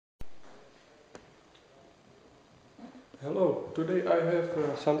Hello, today I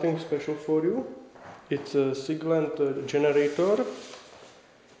have something special for you. It's a Siglent generator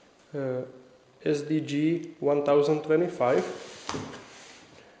SDG1025.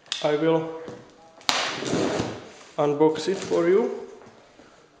 I will unbox it for you.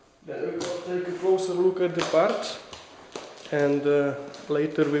 Then we will take a closer look at the parts, and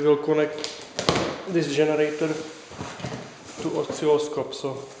later we will connect this generator to oscilloscope,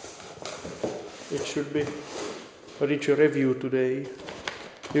 so it should be a rich review today.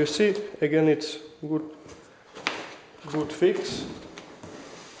 You see, again, it's good fix,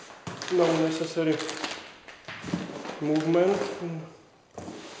 no necessary movement in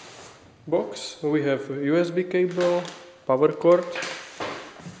box. We have a USB cable, power cord,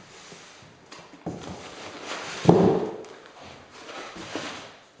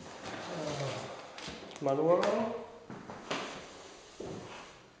 manual,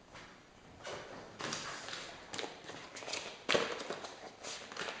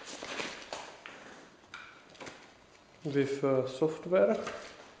 with software,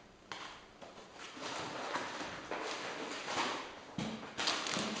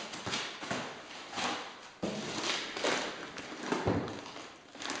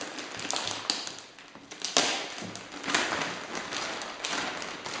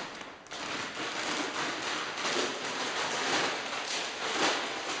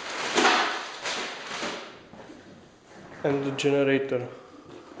 and the generator.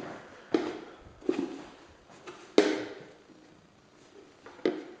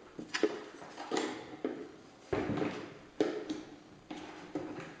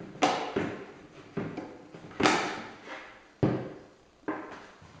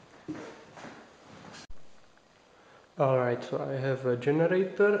 Alright, so I have a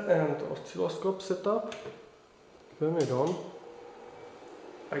generator and oscilloscope set up. Turn it on.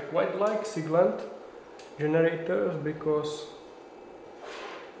 I quite like Siglent generators because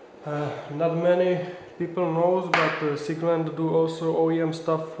not many people knows, but Siglent do also OEM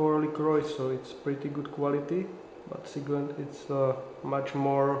stuff for LaCroix, so it's pretty good quality, but Siglent is much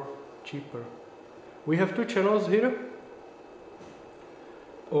more cheaper. We have two channels here.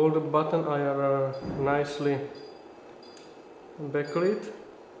 All the buttons are nicely backlit,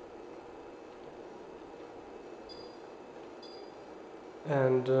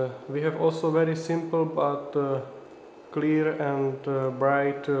 and we have also very simple but clear and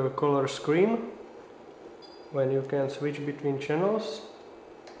bright color screen when you can switch between channels.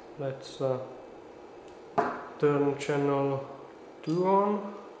 Let's turn channel 2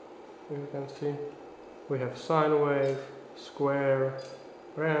 on. You can see we have sine wave, square,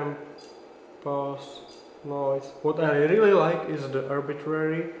 ramp, pulse, noise. What I really like is the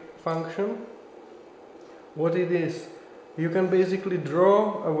arbitrary function. What it is, you can basically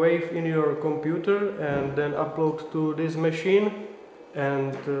draw a wave in your computer and then upload to this machine,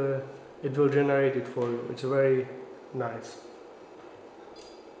 and it will generate it for you. It's very nice.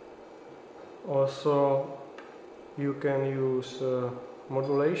 Also, you can use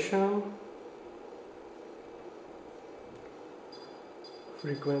modulation,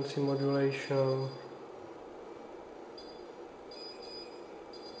 frequency modulation,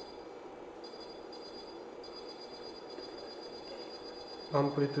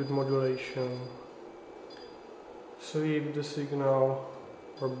 amplitude modulation, sweep the signal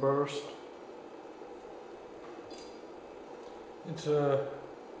or burst. It's a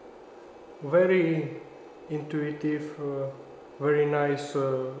very intuitive, very nice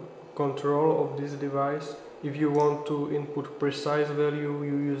control of this device. If you want to input precise value,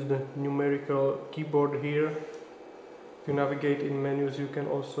 you use the numerical keyboard here. If you navigate in menus, you can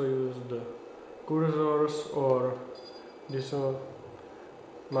also use the cursors or this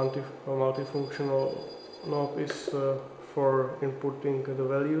multifunctional knob is for inputting the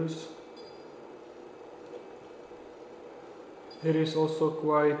values. It is also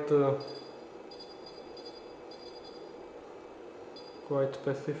quite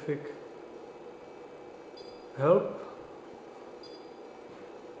specific help.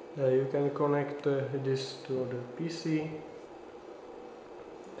 You can connect this to the PC,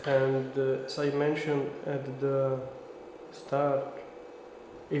 and as I mentioned at the start,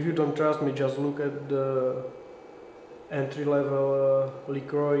 if you don't trust me, just look at the entry-level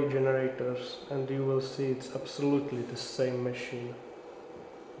LaCroix generators and you will see it's absolutely the same machine,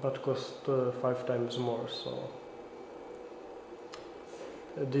 but cost 5 times more. So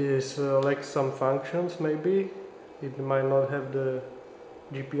this lacks some functions. Maybe it might not have the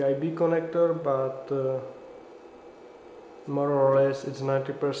GPIB connector, but more or less it's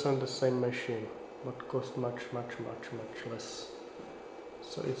 90% the same machine, but cost much less.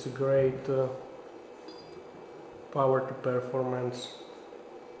 So it's a great power to performance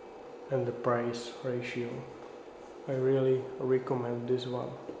and the price ratio. I really recommend this one.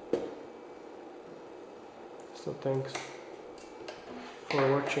 So thanks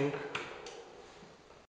for watching.